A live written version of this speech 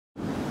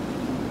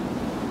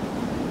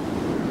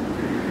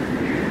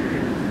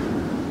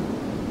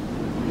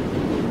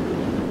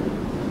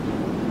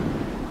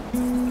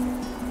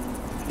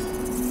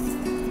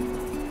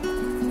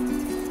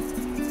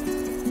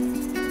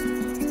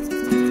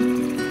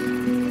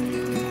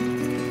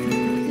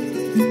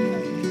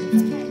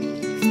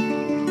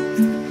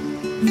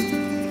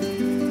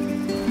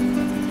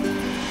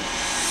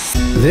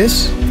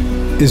This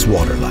is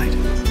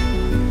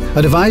WaterLight,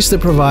 a device that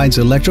provides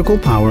electrical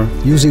power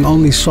using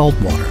only salt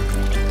water.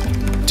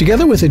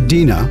 Together with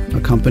E-Dina,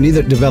 a company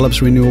that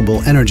develops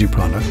renewable energy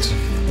products,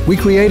 we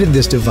created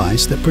this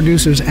device that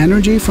produces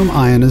energy from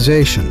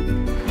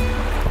ionization,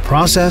 a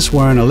process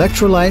where an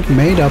electrolyte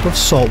made up of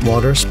salt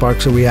water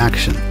sparks a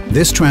reaction.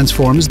 This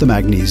transforms the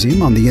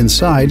magnesium on the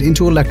inside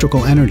into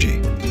electrical energy.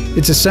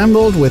 It's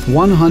assembled with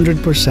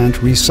 100%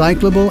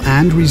 recyclable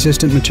and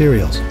resistant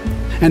materials,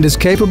 and is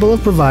capable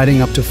of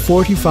providing up to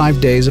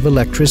 45 days of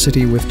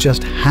electricity with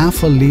just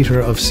half a liter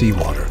of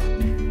seawater.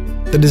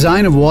 The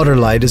design of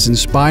WaterLight is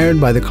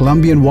inspired by the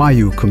Colombian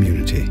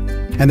community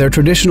and their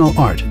traditional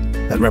art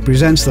that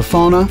represents the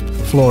fauna,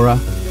 flora,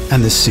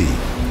 and the sea.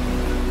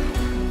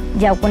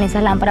 Ya con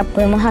esas lámparas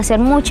podemos hacer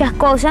muchas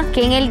cosas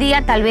que en el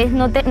día tal vez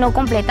no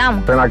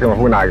completamos.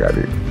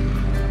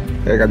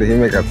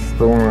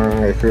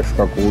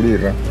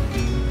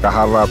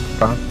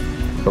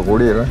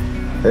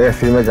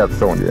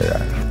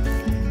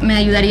 Me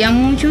ayudaría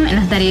mucho en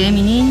las tareas de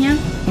mi niña,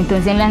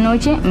 entonces en la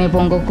noche me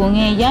pongo con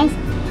ellas,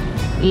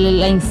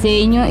 la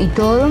enseño y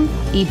todo,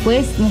 y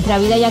pues nuestra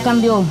vida ya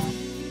cambió.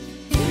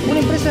 Una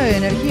empresa de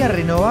energía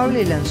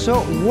renovable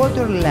lanzó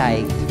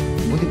WaterLight,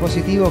 un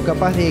dispositivo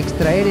capaz de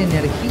extraer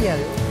energía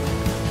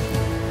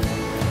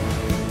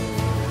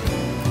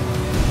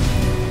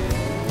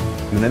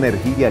de una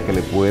energía que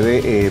le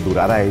puede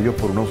durar a ellos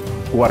por unos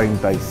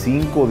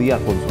 45 días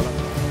con sola.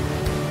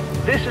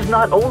 This is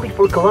not only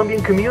for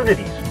Colombian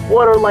communities.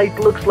 WaterLight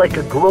looks like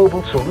a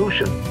global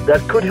solution that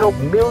could help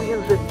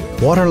millions of people.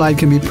 WaterLight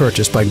can be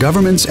purchased by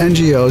governments,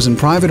 NGOs, and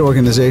private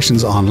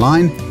organizations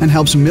online and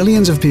helps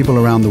millions of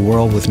people around the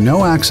world with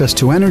no access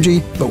to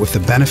energy, but with the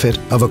benefit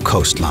of a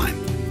coastline.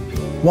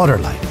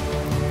 WaterLight,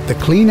 the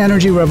clean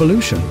energy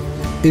revolution,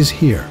 is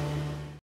here.